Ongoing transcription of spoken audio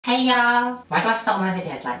Hey y'all! Why do I start my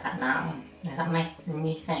videos like that now? Is that my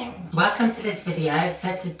new thing? Welcome to this video.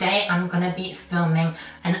 So today I'm gonna be filming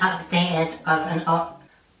an updated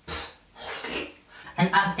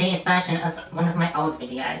version of one of my old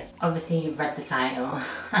videos. Obviously you've read the title.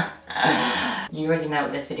 You already know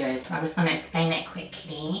what this video is, but I'm just gonna explain it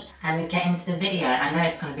quickly and get into the video. I know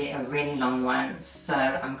it's gonna be a really long one, so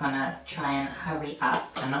I'm gonna try and hurry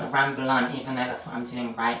up and not ramble on, even though that's what I'm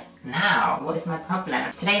doing right now. What is my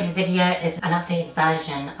problem? Today's video is an updated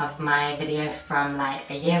version of my video from like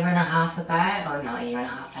a year and a half ago, or not a year and a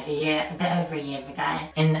half, like a bit over a year ago,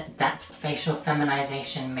 in depth facial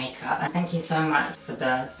feminization makeup. And thank you so much for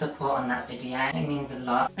the support on that video, it means a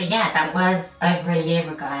lot. But yeah, that was over a year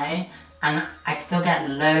ago, and I still get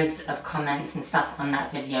loads of comments and stuff on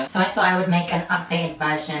that video. So I thought I would make an updated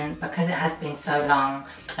version because it has been so long.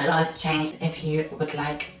 A lot has changed. If you would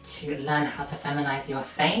like to learn how to feminize your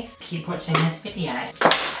face, keep watching this video.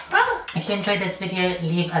 If you enjoyed this video,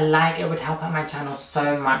 leave a like. It would help out my channel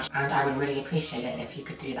so much, and I would really appreciate it if you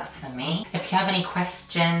could do that for me. If you have any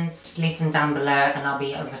questions, just leave them down below and I'll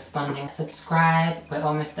be responding. Subscribe. We're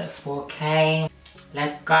almost at 4K.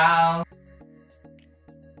 Let's go.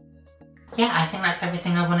 Yeah, I think that's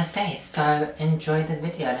everything I want to say, so enjoy the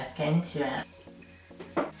video, let's get into it.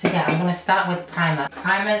 So yeah, I'm going to start with primer.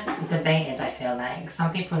 Primer's debated, I feel like.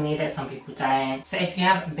 Some people need it, some people don't. So if you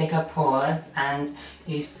have bigger pores and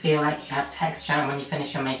you feel like you have texture and when you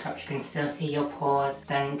finish your makeup you can still see your pores,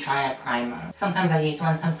 then try a primer. Sometimes I use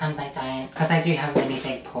one, sometimes I don't, because I do have really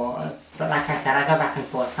big pores. But like I said, I go back and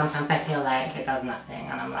forth. Sometimes I feel like it does nothing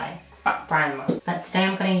and I'm like, fuck primer. But today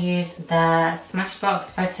I'm going to use the Smashbox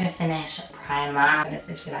Photo Finish Primer. And it's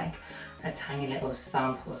literally like a tiny little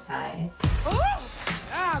sample size. Ooh!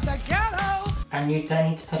 Ah, the ghetto! And you don't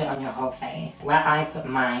need to put it on your whole face. Where I put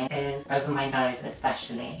mine is over my nose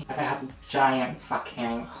especially. Like I have giant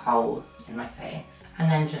fucking holes in my face.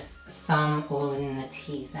 And then just some all in the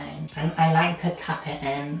T-zone. And I like to tap it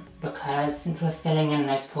in because since we're filling in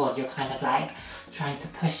those pores, you're kind of like trying to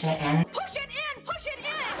push it in. Push it in! Push it in!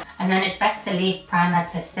 And then it's best to leave primer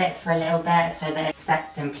to sit for a little bit so that it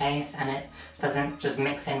sets in place and it doesn't just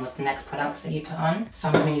mix in with the next products that you put on. So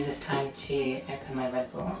I'm going to use this time to open my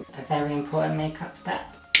Red Bull. A very important makeup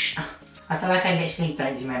step. I feel like I literally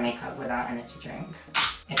don't do my makeup without energy drink.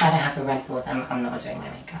 If I don't have a Red Bull, then I'm not doing my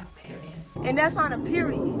makeup, period. And that's on a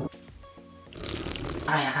period.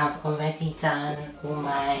 I have already done all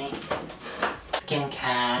my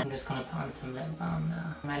skincare. I'm just gonna put on some lip balm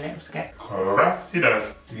now. My lips get crafty.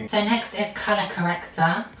 So next is colour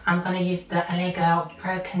corrector. I'm gonna use the LA Girl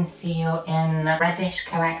Pro Conceal in reddish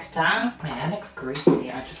corrector. My hair looks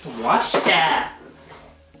greasy, I just washed it.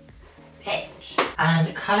 Bitch.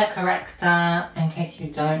 And colour corrector, in case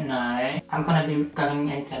you don't know, I'm gonna be going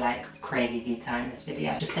into like crazy detail in this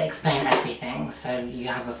video just to explain everything so you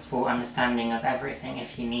have a full understanding of everything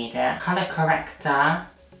if you need it. Colour corrector,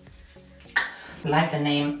 like the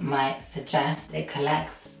name might suggest, it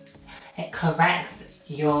corrects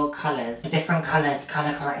your colours. Different coloured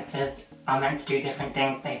colour correctors are meant to do different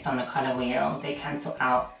things based on the colour wheel. They cancel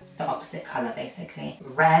out the opposite colour basically.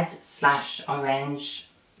 Red/orange,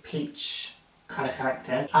 peach colour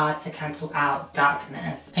correctors are to cancel out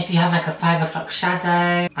darkness. If you have like a 5 o'clock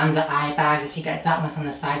shadow under eye bags, if you get darkness on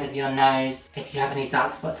the side of your nose, if you have any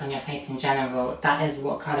dark spots on your face in general, that is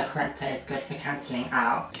what colour corrector is good for cancelling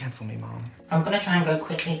out. Cancel me, Mom. I'm gonna try and go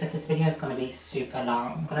quickly because this video is gonna be super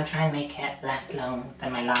long. I'm gonna try and make it less long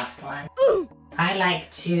than my last one. Ooh. I like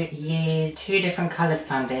to use 2 different coloured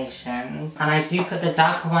foundations, and I do put the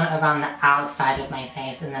darker one around the outside of my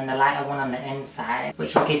face and then the lighter one on the inside,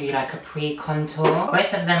 which will give you like a pre-contour.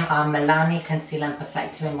 Both of them are Milani Concealer and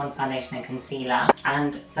Perfecto in one foundation and concealer,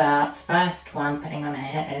 and the first one putting on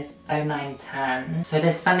here is 0910. So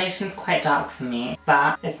this foundation's quite dark for me,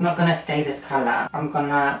 but it's not gonna stay this colour. I'm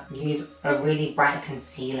gonna use a really bright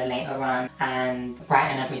concealer later on and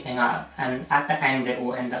brighten everything up, and at the end it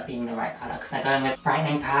will end up being the right colour because I go in with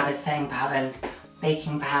brightening powders, setting powders,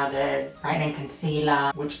 baking powders, brightening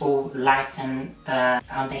concealer, which all lighten the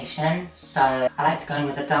foundation. So I like to go in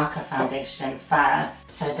with a darker foundation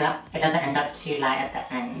first so that it doesn't end up too light at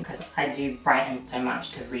the end because I do brighten so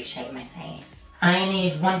much to reshape my face. I only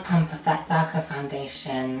use 1 pump of that darker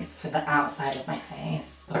foundation for the outside of my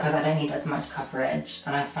face because I don't need as much coverage,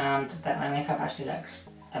 and I found that my makeup actually looks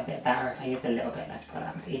a bit better if I use a little bit less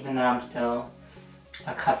product, even though I'm still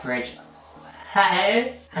a coverage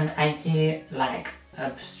hoe. And I do like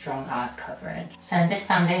a strong ass coverage. So this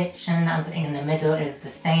foundation that I'm putting in the middle is the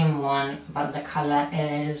same one, but the colour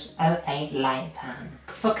is 08 Light Tan.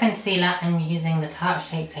 For concealer, I'm using the Tarte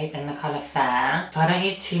Shape Tape in the colour Fair. So I don't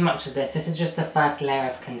use too much of this. This is just the first layer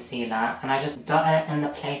of concealer, and I just dot it in the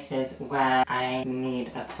places where I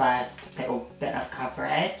need a first little bit of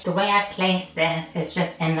coverage. The way I place this is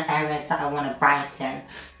just in the areas that I want to brighten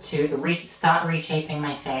to start reshaping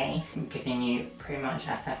my face. I'm giving you pretty much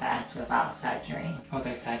FFS without surgery,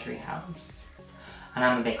 although surgery helps. And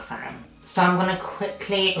I'm a big fan. So I'm going to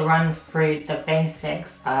quickly run through the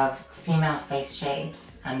basics of female face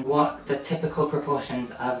shapes and what the typical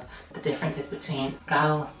proportions of the differences between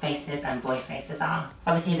girl faces and boy faces are.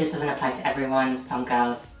 Obviously this doesn't apply to everyone. Some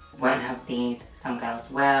girls won't have these, some girls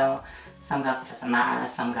will. Some girls it doesn't matter,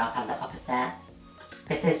 some girls have the opposite.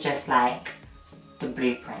 This is just like the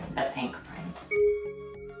blueprint, the pink print.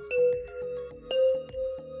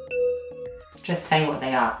 Just say what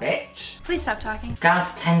they are, bitch. Please stop talking.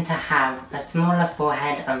 Girls tend to have a smaller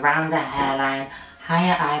forehead, a rounder hairline,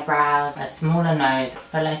 higher eyebrows, a smaller nose,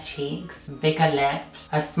 fuller cheeks, bigger lips,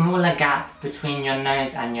 a smaller gap between your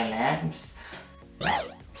nose and your lips.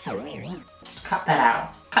 Sorry. Cut that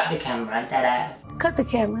out. Cut the camera, dead ass. Cut the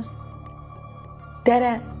cameras. Dead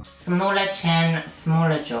ass. Smaller chin,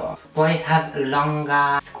 smaller jaw. Boys have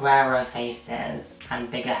longer, squarer faces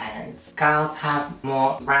and bigger heads. Girls have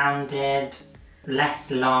more rounded,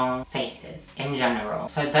 less long faces in general.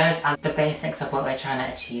 So those are the basics of what we're trying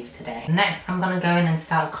to achieve today. Next, I'm gonna go in and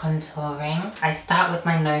start contouring. I start with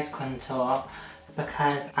my nose contour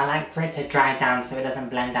because I like for it to dry down so it doesn't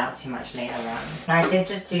blend out too much later on. Now I did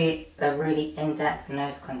just do a really in-depth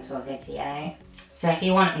nose contour video. So if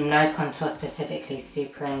you want nose contour specifically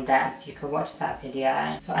super in depth, you could watch that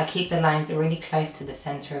video. So I keep the lines really close to the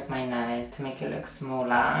center of my nose to make it look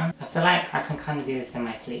smaller. I feel like I can kind of do this in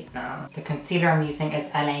my sleep now. The concealer I'm using is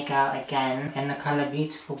LA Girl again in the color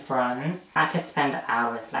Beautiful Bronze. I could spend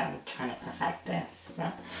hours like trying to perfect this,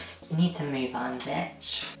 but you need to move on,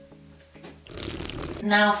 bitch.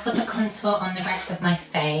 Now for the contour on the rest of my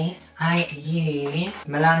face, I use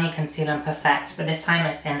Milani Concealer and Perfect, but this time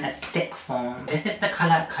it's in a stick form. This is the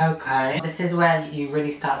colour Cocoa. This is where you really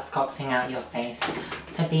start sculpting out your face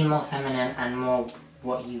to be more feminine and more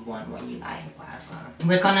what you want, what you like, whatever.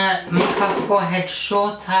 We're gonna make our forehead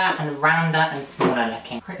shorter and rounder and smaller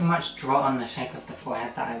looking. Pretty much draw on the shape of the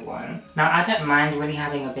forehead that I want. Now I don't mind really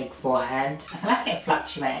having a big forehead. I feel like it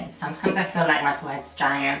fluctuates. Sometimes I feel like my forehead's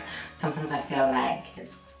giant. Sometimes I feel like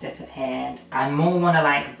it's disappeared. I more wanna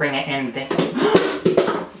like bring it in this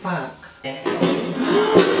fuck. This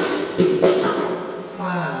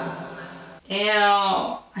fuck.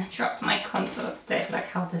 Ew. I dropped my contour stick. Like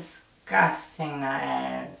how disgusting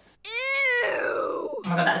that is. Ew! Oh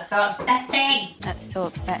my god, that's so upsetting! That's so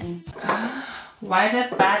upsetting. Why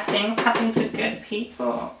do bad things happen to good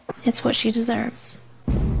people? It's what she deserves.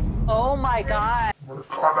 Oh my god.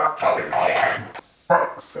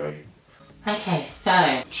 Okay,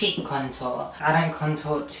 so cheek contour. I don't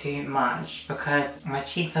contour too much because my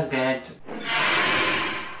cheeks are good.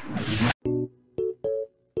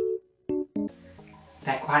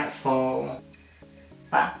 They're quite full,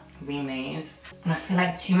 but we move. And I feel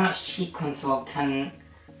like too much cheek contour can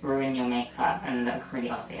ruin your makeup and look really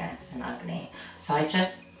obvious and ugly. So I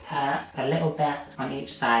just put a little bit on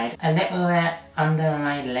each side, a little bit under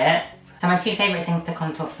my lip. So my two favourite things to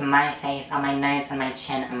contour for my face are my nose and my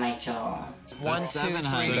chin and my jaw. 1, 2,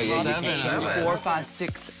 3, 4, 5,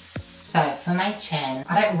 6. So for my chin,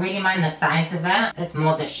 I don't really mind the size of it, it's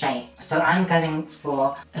more the shape. So I'm going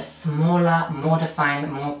for a smaller, more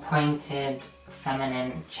defined, more pointed,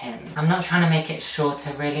 feminine chin. I'm not trying to make it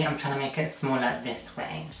shorter really, I'm trying to make it smaller this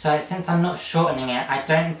way. So since I'm not shortening it, I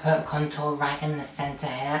don't put contour right in the center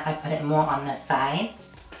here, I put it more on the sides.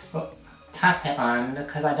 Tap it on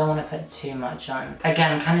because I don't want to put too much on.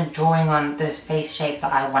 Again, I'm kind of drawing on this face shape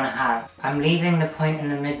that I want to have. I'm leaving the point in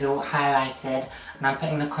the middle highlighted and I'm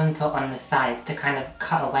putting the contour on the sides to kind of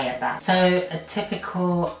cut away at that. So a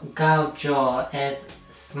typical girl jaw is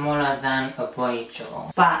smaller than a boy jaw,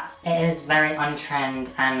 but it is very on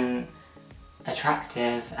trend and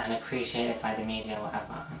attractive and appreciated by the media or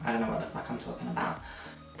whatever. I don't know what the fuck I'm talking about.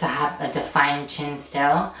 To have a defined chin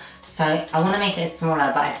still. So I want to make it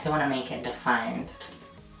smaller, but I still want to make it defined.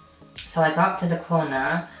 So I go up to the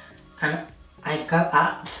corner and I go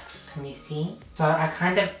up, can you see? So I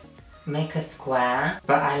kind of make a square,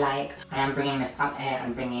 but I am bringing this up here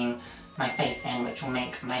and bringing my face in, which will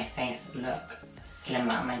make my face look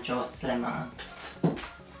slimmer, my jaw slimmer. Oh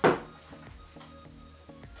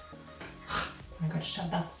my god, shut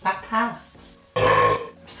the fuck up. I'm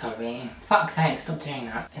sorry. Fuck's sake, stop doing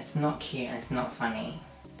that. It's not cute and it's not funny.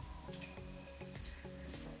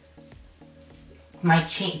 My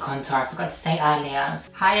cheek contour, I forgot to say earlier.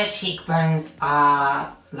 Higher cheekbones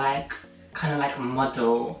are like, kind of like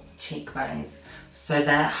model cheekbones. So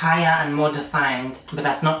they're higher and more defined, but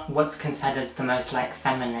that's not what's considered the most like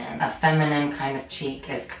feminine. A feminine kind of cheek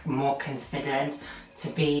is more considered to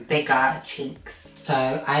be bigger cheeks.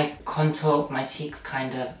 So I contour my cheeks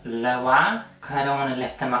kind of lower because I don't want to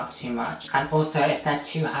lift them up too much. And also if they're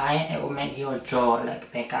too high, it will make your jaw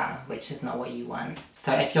look bigger, which is not what you want.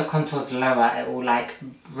 So if your contour's lower, it will like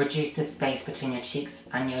reduce the space between your cheeks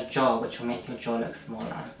and your jaw, which will make your jaw look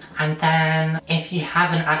smaller. And then if you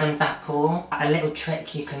have an Adam's apple, a little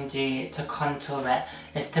trick you can do to contour it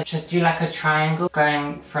is to just do like a triangle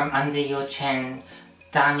going from under your chin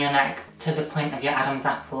down your neck to the point of your Adam's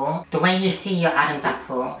apple. The way you see your Adam's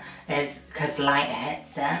apple is because light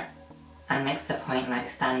hits it and makes the point like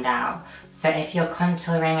stand out. So if you're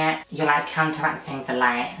contouring it, you're like counteracting the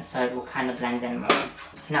light, so it will kind of blend in more.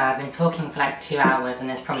 So now I've been talking for like 2 hours and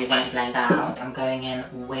this probably won't blend out. I'm going in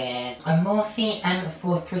with a Morphe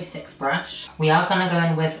N436 brush. We are going to go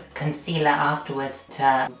in with concealer afterwards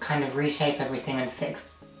to kind of reshape everything and fix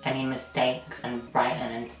any mistakes and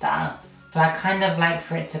brighten and stuff. So I kind of like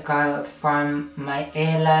for it to go from my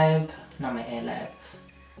earlobe, not my earlobe,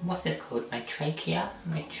 what's this called? My trachea?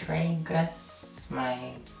 My tragus?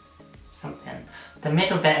 My something. The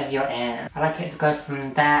middle bit of your ear. I like it to go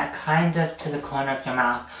from there kind of to the corner of your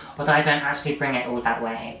mouth, although I don't actually bring it all that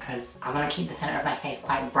way because I want to keep the centre of my face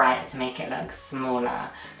quite bright to make it look smaller.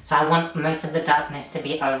 So I want most of the darkness to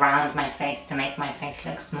be around my face to make my face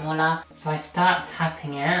look smaller. So I start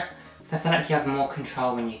tapping it. I feel like you have more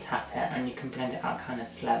control when you tap it and you can blend it out kind of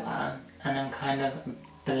slower and then kind of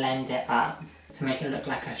blend it up to make it look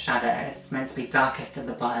like a shadow. It's meant to be darkest at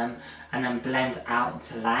the bottom and then blend out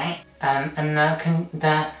to light. My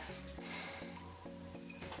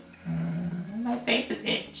face is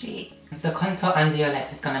itchy. The contour under your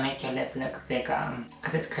lip is going to make your lip look bigger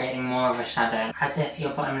because it's creating more of a shadow. As if your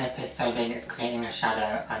bottom lip is so big it's creating a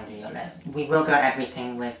shadow under your lip. We will go over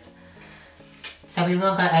everything with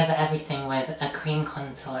a cream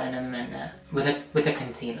contour in a minute. With a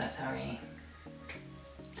concealer, sorry.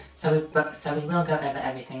 So we will go over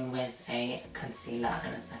everything with a concealer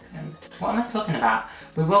in a second. What am I talking about?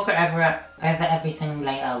 We will go over everything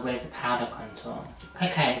later with powder contour.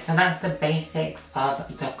 Okay, so that's the basics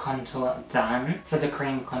of the contour done for the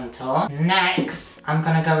cream contour. Next, I'm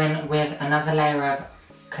gonna go in with another layer of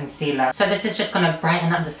concealer. So this is just going to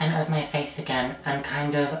brighten up the centre of my face again and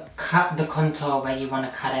kind of cut the contour where you want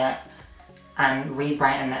to cut it and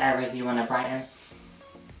re-brighten the areas you want to brighten.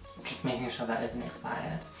 Just making sure that isn't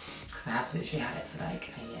expired because I have literally had it for like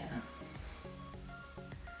a year.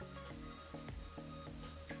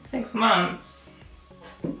 6 months!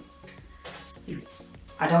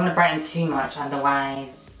 I don't want to brighten too much, otherwise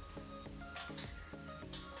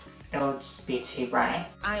it'll just be too bright.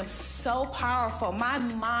 I am so powerful. My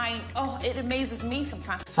mind, oh, it amazes me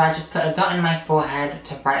sometimes. So I just put a dot in my forehead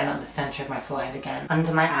to brighten up the centre of my forehead again.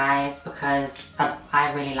 Under my eyes, because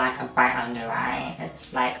I really like a bright under eye.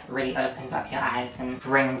 It's like really opens up your eyes and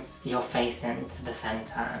brings your face into the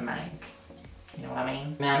centre and like, you know what I mean?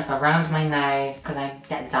 And then around my nose, because I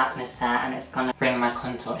get darkness there and it's gonna bring my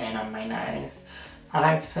contour in on my nose. I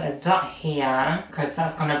like to put a dot here because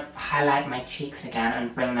that's going to highlight my cheeks again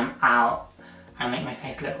and bring them out and make my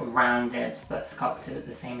face look rounded but sculpted at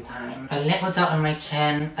the same time. A little dot on my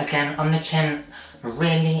chin. Again, on the chin,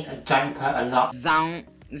 really don't put a lot. Don't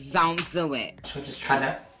do it. So just try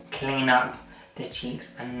to clean up the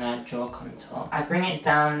cheeks and the jaw contour. I bring it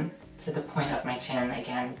down to the point of my chin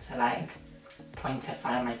again to like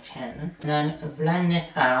pointify my chin. And then blend this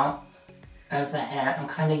out over here and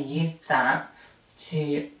kind of use that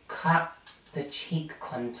to cut the cheek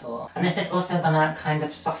contour. And this is also gonna kind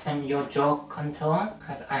of soften your jaw contour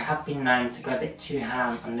because I have been known to go a bit too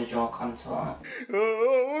ham on the jaw contour.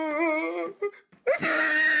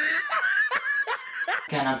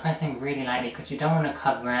 Again, I'm pressing really lightly because you don't want to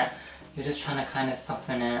cover it. You're just trying to kind of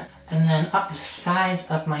soften it. And then up the sides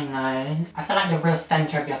of my nose. I feel like the real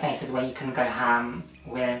centre of your face is where you can go ham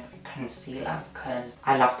with concealer because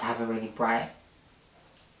I love to have a really bright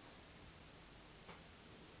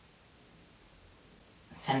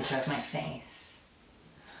centre of my face.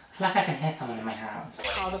 I feel like I can hear someone in my house.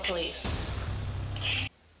 Call the police.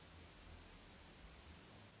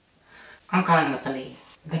 I'm calling the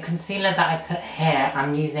police. The concealer that I put here,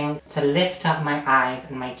 I'm using to lift up my eyes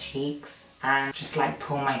and my cheeks and just like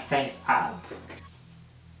pull my face up.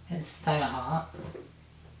 It's so hot.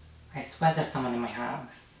 I swear there's someone in my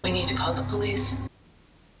house. We need to call the police.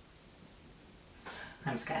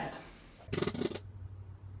 I'm scared.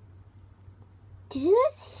 Did you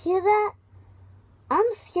guys hear that? I'm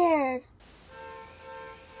scared.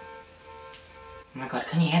 Oh my god,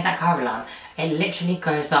 can you hear that car alarm? It literally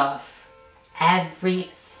goes off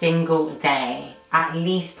every single day, at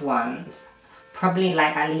least once. Probably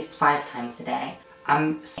like at least 5 times a day.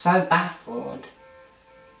 I'm so baffled.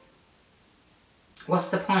 What's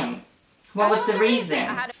the point? What was the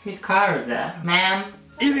reason? Whose car is it? Ma'am?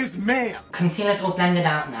 It is ma'am! Concealer's all blended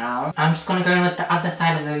out now. I'm just gonna go in with the other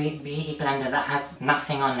side of the beauty blender that has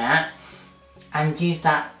nothing on it and use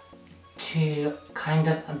that to kind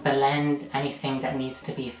of blend anything that needs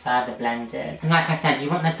to be further blended. And like I said,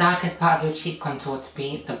 you want the darkest part of your cheek contour to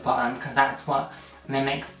be the bottom because that's what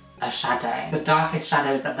mimics a shadow. The darkest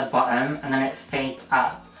shadow is at the bottom and then it fades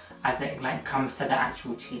up as it like comes to the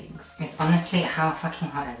actual cheeks. It's honestly, how fucking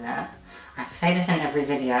hot is it? I say this in every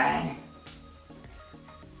video.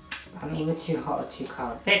 I'm either too hot or too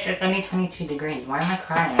cold. Bitch, it's only 22 degrees. Why am I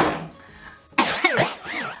crying?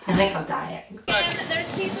 I think I'm dying. There's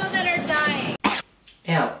people that are dying.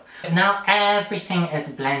 Ew. Now everything is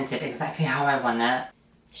blended exactly how I want it.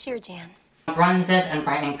 Sure, Jan. Bronzers and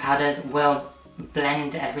brightening powders will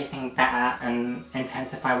blend everything better and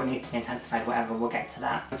intensify what needs to be intensified, whatever, we'll get to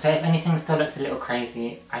that. So if anything still looks a little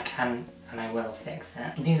crazy, I can and I will fix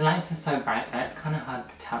it. These lights are so bright though, it's kind of hard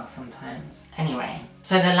to tell sometimes. Anyway,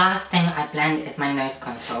 so the last thing I blend is my nose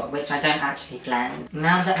contour, which I don't actually blend.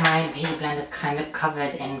 Now that my beauty blend is kind of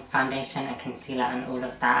covered in foundation and concealer and all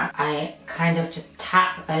of that, I kind of just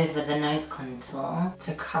tap over the nose contour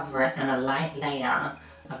to cover it in a light layer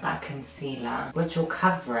of that concealer, which will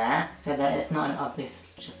cover it so that it's not an obvious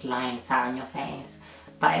just line sat on your face,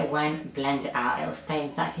 but it won't blend it out. It will stay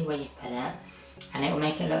exactly where you put it, and it will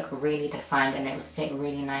make it look really defined, and it will sit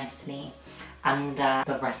really nicely under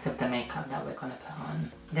the rest of the makeup that we're gonna put on.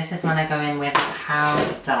 This is when I go in with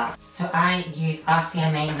powder. So I use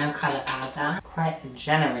RCMA No Colour powder quite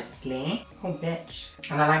generously. Oh bitch.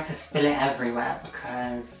 And I like to spill it everywhere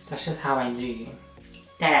because that's just how I do.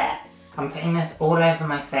 There. I'm putting this all over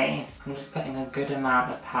my face. I'm just putting a good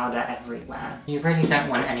amount of powder everywhere. You really don't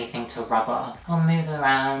want anything to rub off or move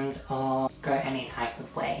around or go any type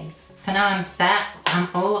of ways. So now I'm set. I'm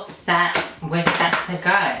all set. We're set to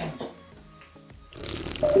go.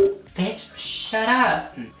 Bitch, shut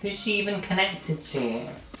up. Who's she even connected to?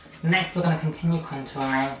 Next we're going to continue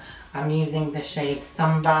contouring. I'm using the shade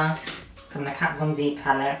Somber from the Kat Von D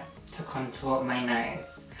palette to contour my nose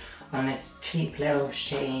on this cheap little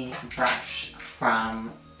shitty brush from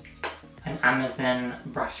an Amazon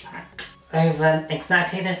brush pack. Over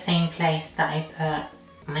exactly the same place that I put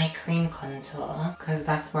my cream contour, because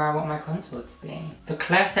that's where I want my contour to be. The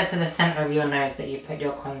closer to the centre of your nose that you put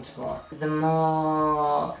your contour, the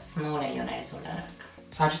more smaller your nose will look.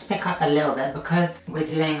 So I'll just pick up a little bit because we're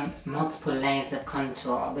doing multiple layers of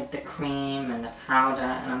contour with the cream and the powder,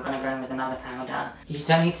 and I'm going to go in with another powder. You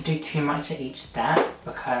don't need to do too much at each step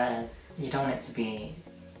because you don't want it to be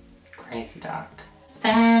crazy dark.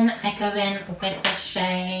 Then I go in with the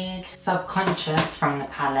shade Subconscious from the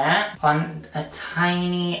palette on a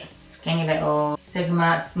tiny skinny little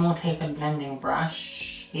Sigma small tapered blending brush.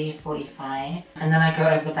 E45, and then I go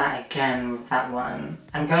over that again with that one.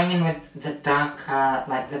 I'm going in with the darker,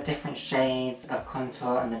 like the different shades of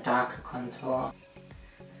contour and the darker contour.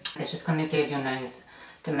 It's just going to give your nose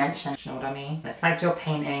dimension, you know what I mean? It's like you're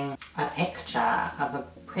painting a picture of a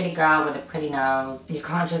pretty girl with a pretty nose. You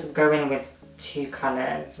can't just go in with 2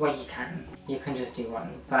 colours. Well, you can just do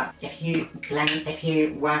one, but if you blend, if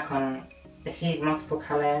you use multiple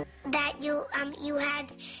colours That you want.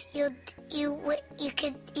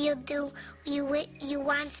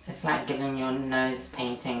 it's like giving your nose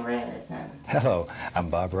painting realism. Hello, I'm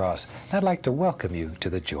Bob Ross. I'd like to welcome you to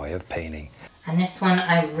the joy of painting. And this one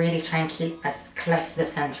I really try and keep as close to the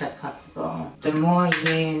centre as possible. The more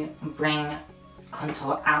you bring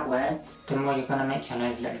contour outwards, the more you're going to make your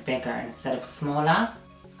nose look bigger instead of smaller,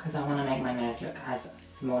 because I want to make my nose look as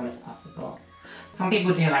small as possible. Some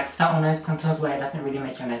people do like subtle nose contours where it doesn't really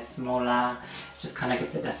make your nose smaller, just kind of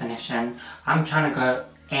gives it definition. I'm trying to go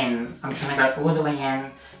in, I'm trying to go all the way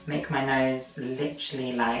in, make my nose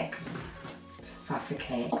literally like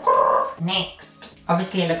suffocate. Next,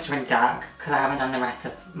 obviously it looks really dark because I haven't done the rest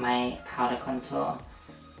of my powder contour.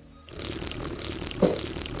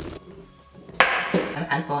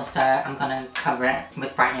 And also I'm gonna cover it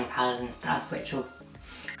with brightening powders and stuff, which will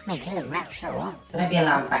make it look natural. So don't be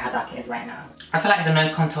alarmed by how dark it is right now. I feel like the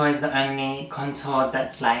nose contour is the only contour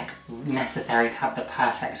that's like necessary to have the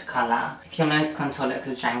perfect colour. If your nose contour looks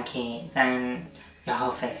janky, then your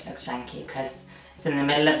whole face looks janky because It's in the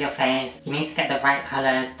middle of your face. You need to get the right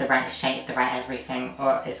colours, the right shape, the right everything,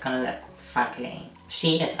 or it's gonna look fugly.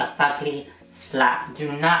 She is a fugly slut.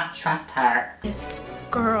 Do not trust her. This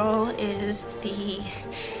girl is the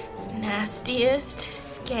nastiest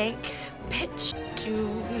skank bitch.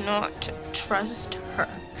 Do not trust her.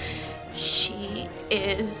 She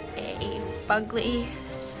is a fugly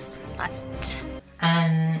slut.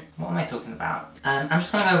 And what am I talking about? I'm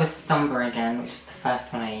just gonna go with Somber again, which is the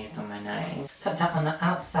first one I used on my nose. Put that on the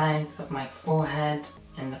outsides of my forehead,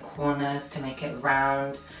 in the corners to make it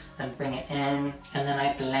round and bring it in. And then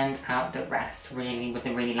I blend out the rest really with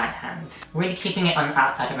a really light hand. Really keeping it on the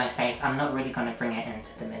outside of my face. I'm not really gonna bring it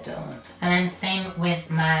into the middle. And then same with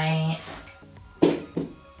my...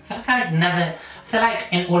 I feel like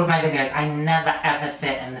in all of my videos, I never ever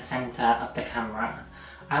sit in the center of the camera.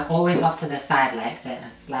 I'm always off to the side like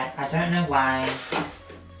this. Like, I don't know why.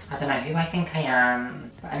 I don't know who I think I am,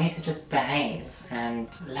 but I need to just behave and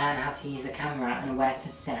learn how to use a camera and where to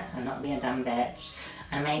sit and not be a dumb bitch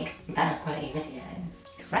and make better quality videos.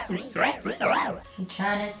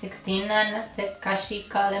 China 69, cause she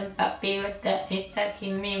calling puppy with the it's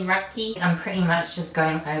me Rocky. I'm pretty much just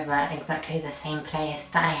going over exactly the same place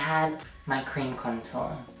that I had my cream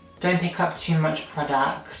contour. Don't pick up too much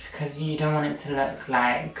product because you don't want it to look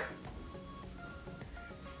like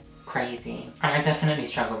crazy. And I definitely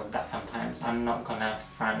struggle with that sometimes. I'm not gonna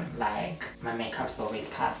front like my makeup's always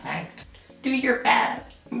perfect. Just do your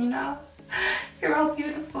best, you know? You're all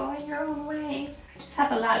beautiful in your own ways. I just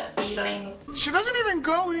have a lot of feelings. She doesn't even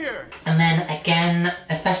go here. And then again,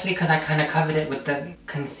 especially because I kind of covered it with the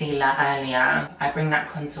concealer earlier, I bring that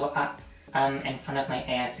contour up in front of my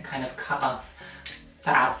ear to kind of cut off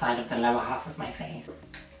the outside of the lower half of my face.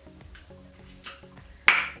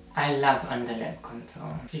 I love underlip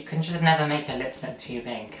contour. You can just never make your lips look too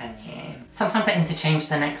big, can you? Sometimes I interchange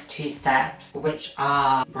the next two steps, which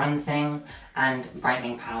are bronzing and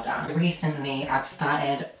brightening powder. Recently, I've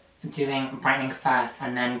started doing brightening first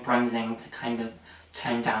and then bronzing to kind of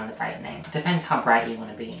tone down the brightening. Depends how bright you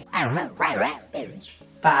want to be.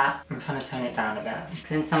 But I'm trying to tone it down a bit.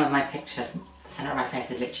 Because in some of my pictures, the center of my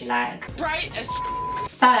face is literally like Bright as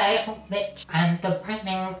so, oh bitch. And the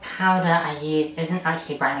brightening powder I use isn't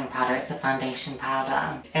actually brightening powder, it's a foundation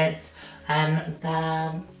powder. It's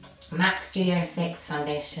the MAC Studio Fix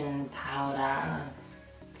foundation powder.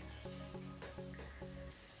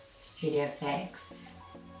 Studio Fix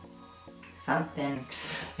something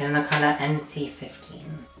in the colour NC15.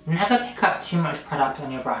 Never pick up too much product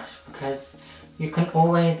on your brush because you can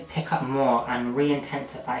always pick up more and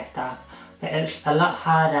re-intensify stuff. But it's a lot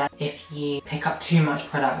harder if you pick up too much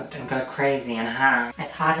product and go crazy and ham. It's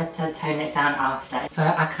harder to tone it down after. So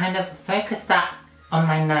I kind of focus that on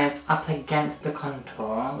my nose up against the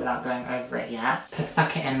contour without going over it yet to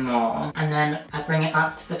suck it in more. And then I bring it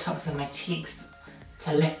up to the tops of my cheeks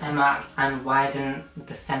to lift them up and widen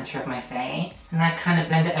the centre of my face. And I kind of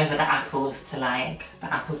blend it over the apples to like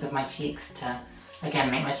the apples of my cheeks to again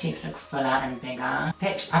make my cheeks look fuller and bigger.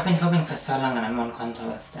 Bitch, I've been filming for so long and I'm on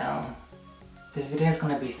contour still. This video is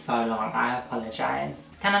gonna be so long, I apologise.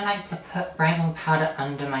 Then I like to put brightening powder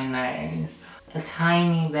under my nose. A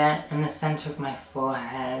tiny bit in the centre of my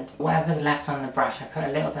forehead. Whatever's left on the brush, I put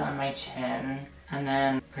a little bit on my chin. And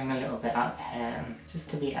then bring a little bit up here, just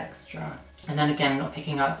to be extra. And then again, not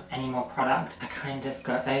picking up any more product, I kind of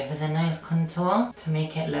go over the nose contour to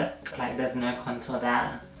make it look like there's no contour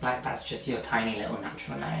there. Like that's just your tiny little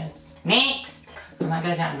natural nose. Next! I might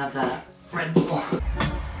go get another Red Bull.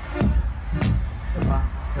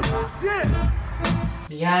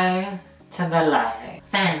 Yo to the low.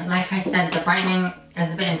 Then, like I said, the brightening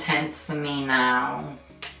is a bit intense for me now.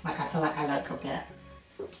 Like I feel like I look a bit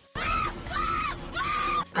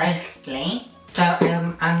ghostly. So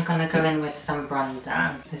I'm gonna go in with some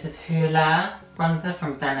bronzer. This is Hoola bronzer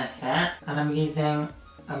from Benefit. And I'm using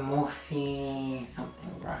a Morphe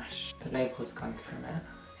something brush. The label's gone from it.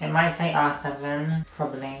 It might say R7,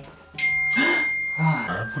 probably.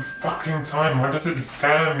 Every fucking time, why does it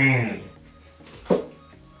scare me?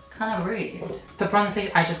 Kinda rude. The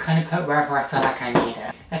bronzer I just kind of put wherever I feel like I need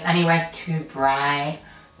it. If anywhere's too bright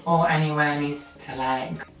or anywhere needs to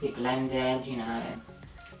like be blended, you know.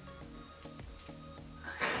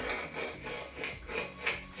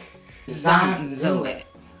 Don't do it.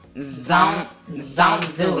 Don't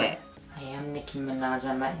do it. I am Nicki Minaj,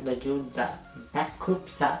 I make the juice up. Back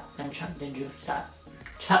coops up and chuck the juice up.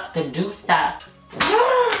 Chuck the juice up.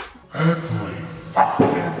 Every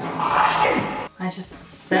fucking time. I just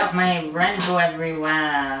spilled my Red Bull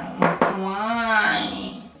everywhere.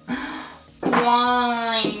 Why?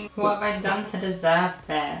 Why? What have I done to deserve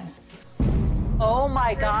this? Oh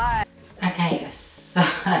my god. Okay, So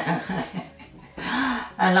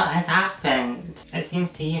a lot has happened. It seems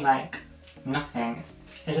to you like nothing.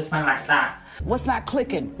 It just went like that. What's not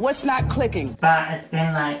clicking? What's not clicking? But it's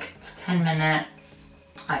been like 10 minutes.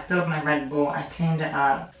 I spilled my Red Bull, I cleaned it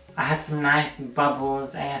up. I had some nice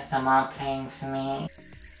bubbles ASMR playing for me.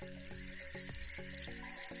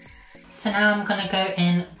 So now I'm gonna go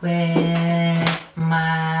in with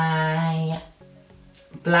my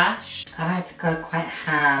blush. I like to go quite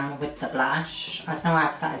ham with the blush. I don't know why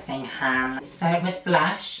I've started saying ham. So with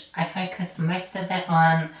blush, I focus most of it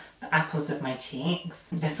on the apples of my cheeks.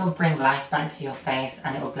 This will bring life back to your face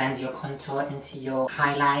and it will blend your contour into your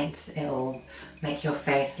highlights. It will make your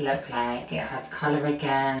face look like it has colour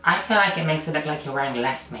again. I feel like it makes it look like you're wearing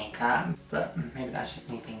less makeup, but maybe that's just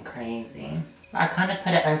me being crazy. But I kind of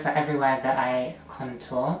put it over everywhere that I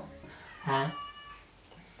contour.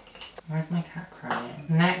 Where's my cat crying?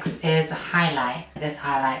 Next is highlight. This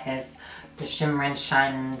highlight is the Shimmer and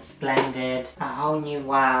Shine Splendid, A Whole New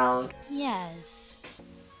World. Yes.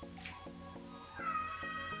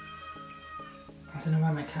 I don't know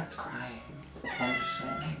why my cat's crying.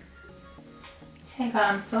 Attention. Tigger,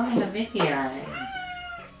 I'm filming a video.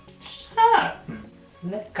 Shut up!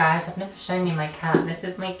 Look guys, I've never shown you my cat. This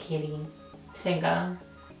is my kitty. Tigger.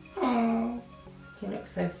 Oh, he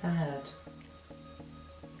looks so sad.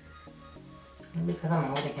 Because I'm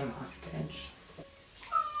holding him hostage.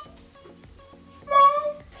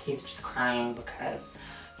 He's just crying because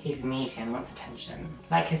he's needy and wants attention.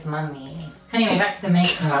 Like his mummy. Anyway, back to the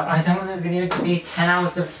makeup. I don't want the video to be 10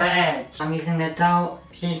 hours of footage. I'm using the Adult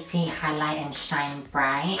Beauty Highlight and Shine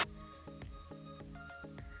Bright.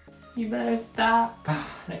 You better stop. Oh,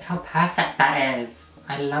 look how perfect that is.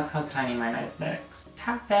 I love how tiny my nose looks.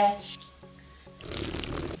 Catfish.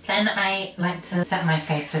 Then I like to set my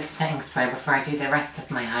face with setting spray before I do the rest of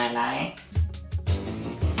my highlight.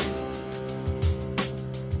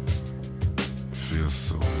 Feels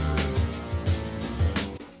so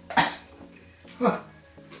good.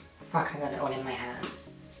 Fuck, I got it all in my hand.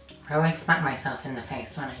 I always smack myself in the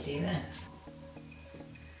face when I do this.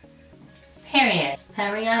 Period.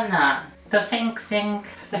 Ariana. The fixing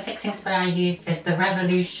spray I use is the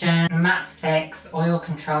Revolution Matte Fix Oil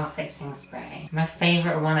Control Fixing Spray. My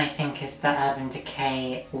favourite one I think is the Urban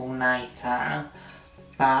Decay All Nighter,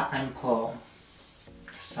 but I'm poor.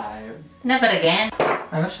 So, never again.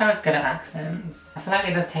 I wish I was good at accents. I feel like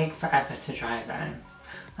it does take forever to dry though.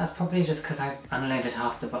 That's probably just because I've unloaded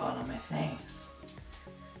half the bottle on my face.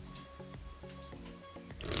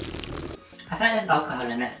 I feel like there's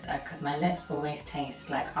alcohol in this though, because my lips always taste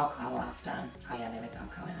like alcohol after. Oh yeah, there is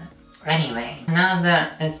alcohol in it. Anyway, now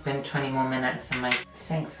that it's been 20 more minutes and my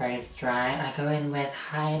setting spray is dry, I go in with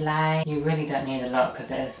highlight. You really don't need a lot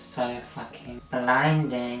because it is so fucking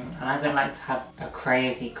blinding. And I don't like to have a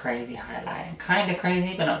crazy highlight. Kinda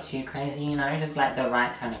crazy, but not too crazy, you know? Just like the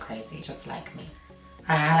right kind of crazy, just like me.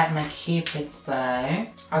 I highlight my Cupid's bow.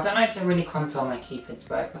 I don't like to really contour my Cupid's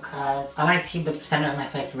bow because I like to keep the centre of my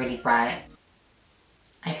face really bright.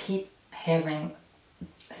 I keep hearing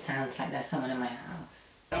sounds like there's someone in my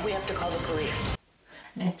house. We have to call the police.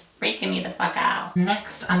 And it's freaking me the fuck out.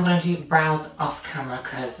 Next, I'm gonna do brows off camera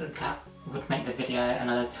because that would make the video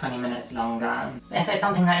another 20 minutes longer. If it's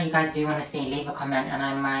something that you guys do want to see, leave a comment and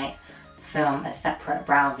I might film a separate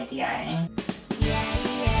brow video.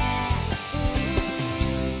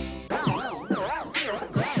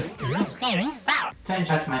 Don't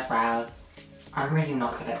judge my brows. I'm really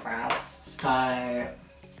not good at brows, so I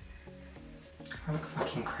look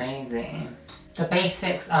fucking crazy. The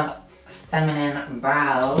basics of feminine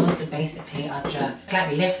brows basically are just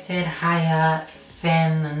like lifted, higher,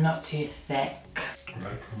 thin, and not too thick.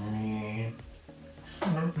 Like me.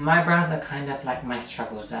 My brows are kind of like my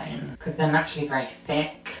struggle zone because they're naturally very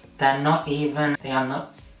thick. They're not even, they are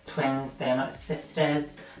not twins, they are not sisters,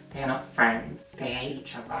 they are not friends. They hate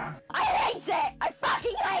each other. I hate it! I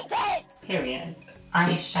fucking hate it! Period.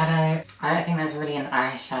 Eyeshadow. I don't think there's really an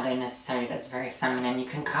eyeshadow necessarily that's very feminine. You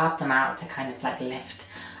can carve them out to kind of like lift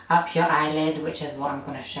up your eyelid, which is what I'm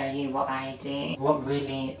going to show you what I do. What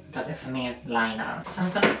really does it for me is liner. So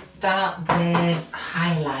I'm going to start with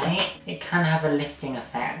highlight. It can have a lifting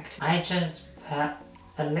effect. I just put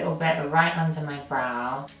a little bit right under my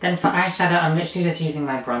brow. Then for eyeshadow, I'm literally just using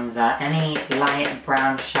my bronzer. Any light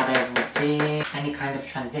brown shadow will do. Any kind of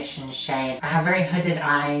transition shade. I have very hooded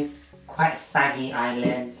eyes, quite saggy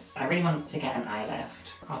eyelids. I really want to get an eye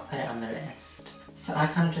lift. I'll put it on the list. So I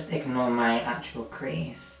kind of just ignore my actual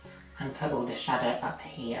crease and put all the shadow up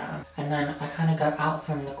here. And then I kind of go out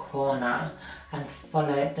from the corner and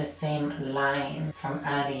follow the same line from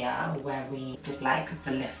earlier where we did like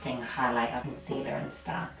the lifting highlight of concealer and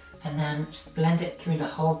stuff. And then just blend it through the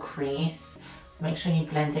whole crease. Make sure you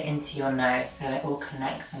blend it into your nose so it all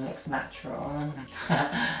connects and looks natural.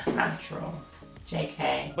 Natural.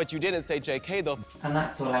 JK. But you didn't say JK though. And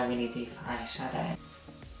that's all I really do for eyeshadow.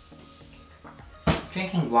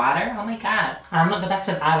 Drinking water? Oh my god. I'm not the best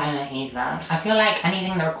with eyeliner either. I feel like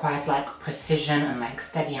anything that requires like precision and like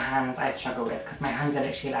steady hands I struggle with because my hands are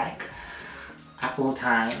literally like at all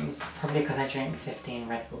times. Probably because I drink 15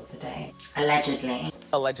 Red Bulls a day. Allegedly.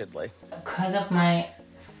 Allegedly. Because of my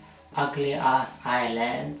ugly ass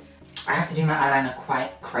eyelids, I have to do my eyeliner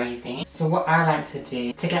quite crazy. So what I like to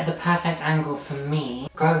do, to get the perfect angle for me,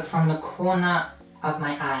 go from the corner of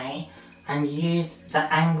my eye and use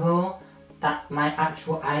the angle that my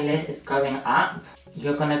actual eyelid is going up.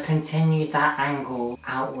 You're gonna continue that angle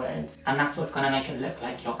outwards, and that's what's gonna make it look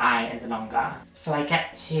like your eye is longer. So I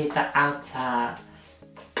get to the outer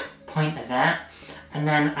point of it, and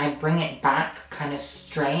then I bring it back kind of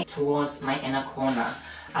straight towards my inner corner.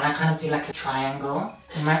 And I kind of do like a triangle.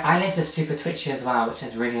 And my eyelids are super twitchy as well, which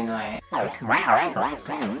is really annoying. So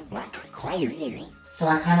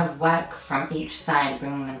I kind of work from each side,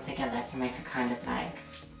 bringing them together to make a kind of like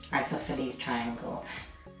isosceles triangle.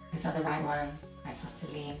 Is that the right one?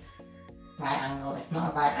 Isosceles? Right angle? It's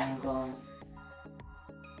not a right angle.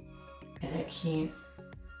 Is it cute?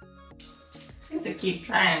 It's a cute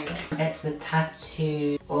triangle. It's the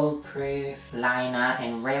Tattoo All Proof liner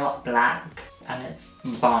in real black. And it's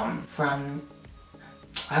bomb from,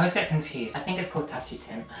 I always get confused, I think it's called Tattoo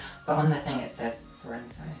Tint, but on the thing it says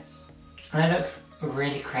Feminization. And it looks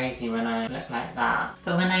really crazy when I look like that,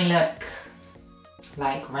 but when I look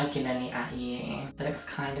like regularly at you, it looks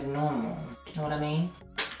kind of normal, you know what I mean?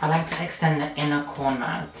 I like to extend the inner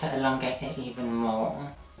corner to elongate it even more.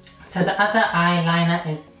 So the other eyeliner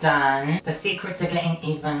is done. The secret to getting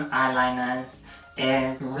even eyeliners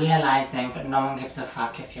is realizing that no one gives a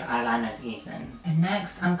fuck if your eyeliner's even. And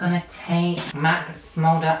next I'm gonna take MAC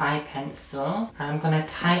Smolder Eye Pencil and I'm gonna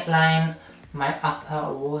tightline my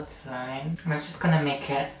upper waterline. And it's just gonna make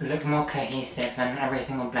it look more cohesive and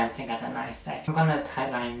everything will blend together nicely. I'm gonna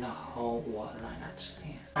tightline the whole waterline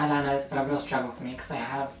actually. Eyeliner is a real struggle for me because I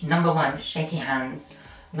have, number one, shaky hands.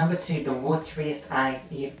 Number two, the wateriest eyes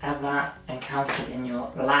you've ever encountered in your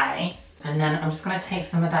life. And then I'm just going to take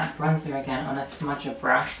some of that bronzer again on a smudger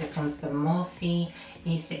brush. This one's the Morphe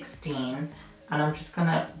E16. And I'm just going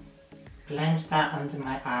to blend that under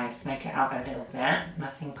my eyes, make it out a little bit.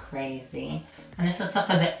 Nothing crazy. And this will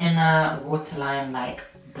suffer the inner waterline like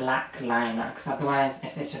black liner. Because otherwise,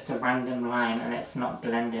 if it's just a random line and it's not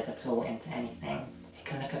blended at all into anything, it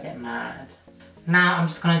can look a bit mad. Now I'm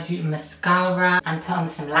just going to do mascara and put on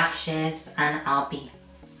some lashes and I'll be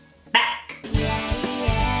back.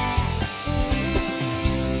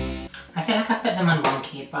 I feel like I've put them on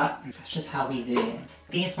wonky, but that's just how we do.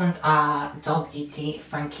 These ones are Doll Beauty,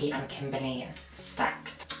 Frankie and Kimberly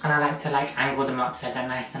stacked. And I like to like angle them up so they're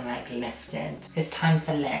nice and like lifted. It's time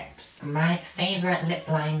for lips. My favourite lip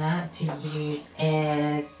liner to use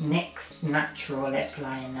is NYX Natural Lip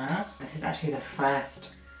Liner. This is actually the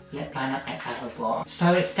first lip liner I ever bought.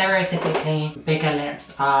 So stereotypically, bigger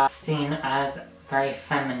lips are seen as very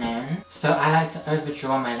feminine. So I like to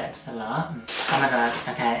overdraw my lips a lot. Oh my god,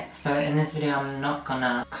 okay. So in this video I'm not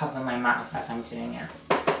gonna cover my mouth as I'm doing it.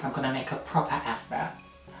 I'm gonna make a proper effort.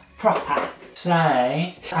 Proper. So,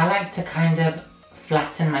 I like to kind of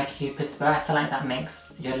flatten my cupid's bow. I feel like that makes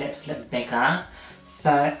your lips look bigger.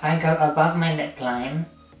 So I go above my lip line.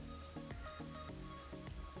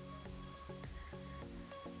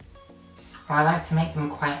 I like to make them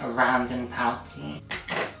quite round and pouty.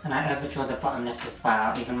 And I overdraw the bottom lip as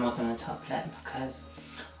well, even more than the top lip, because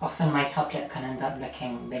often my top lip can end up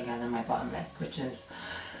looking bigger than my bottom lip, which is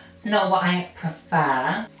not what I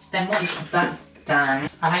prefer. Then once that's done,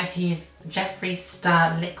 I like to use Jeffree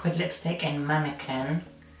Star liquid lipstick in Mannequin.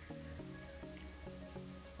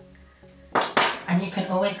 And you can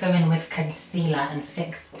always go in with concealer and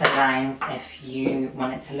fix the lines if you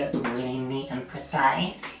want it to look really neat and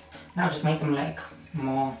precise. That'll just make them look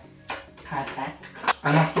more perfect.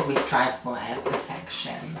 And that's what we strive for here,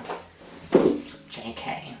 perfection.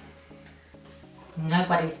 JK.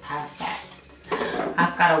 Nobody's perfect.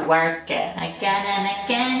 I've gotta work it again and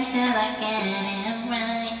again till I get it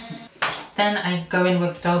right. Then I go in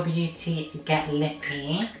with Doll Beauty Get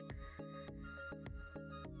Lippy.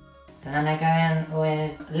 And then I go in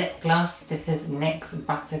with lip gloss. This is NYX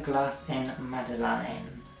Butter Gloss in Madeline.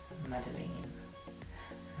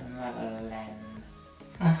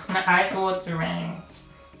 Oh, my eyes watering.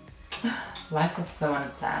 Life is so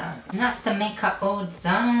unfair. And that's the makeup all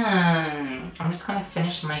done. I'm just gonna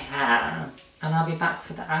finish my hair and I'll be back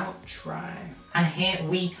for the outro. And here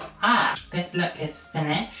we are. This look is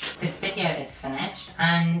finished. This video is finished.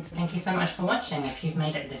 And thank you so much for watching. If you've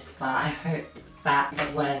made it this far, I hope that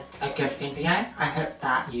it was a good video. I hope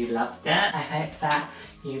that you loved it. I hope that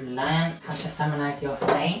you learned how to feminize your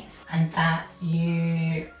face and that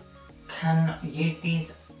you can use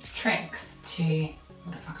these tricks to...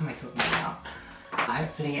 What the fuck am I talking about?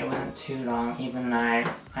 Hopefully it wasn't too long, even though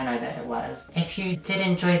I know that it was. If you did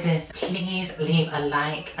enjoy this, please leave a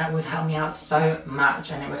like. It would help me out so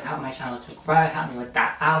much and it would help my channel to grow, help me with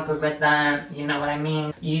that algorithm, you know what I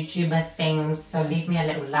mean? YouTuber things. So leave me a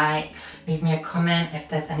little like, leave me a comment if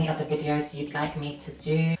there's any other videos you'd like me to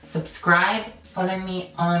do. Subscribe, follow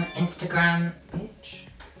me on Instagram,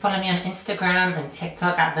 Follow me on Instagram and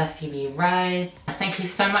TikTok at the Phoebe Rose. Thank you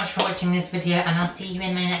so much for watching this video and I'll see you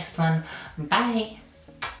in my next one. Bye!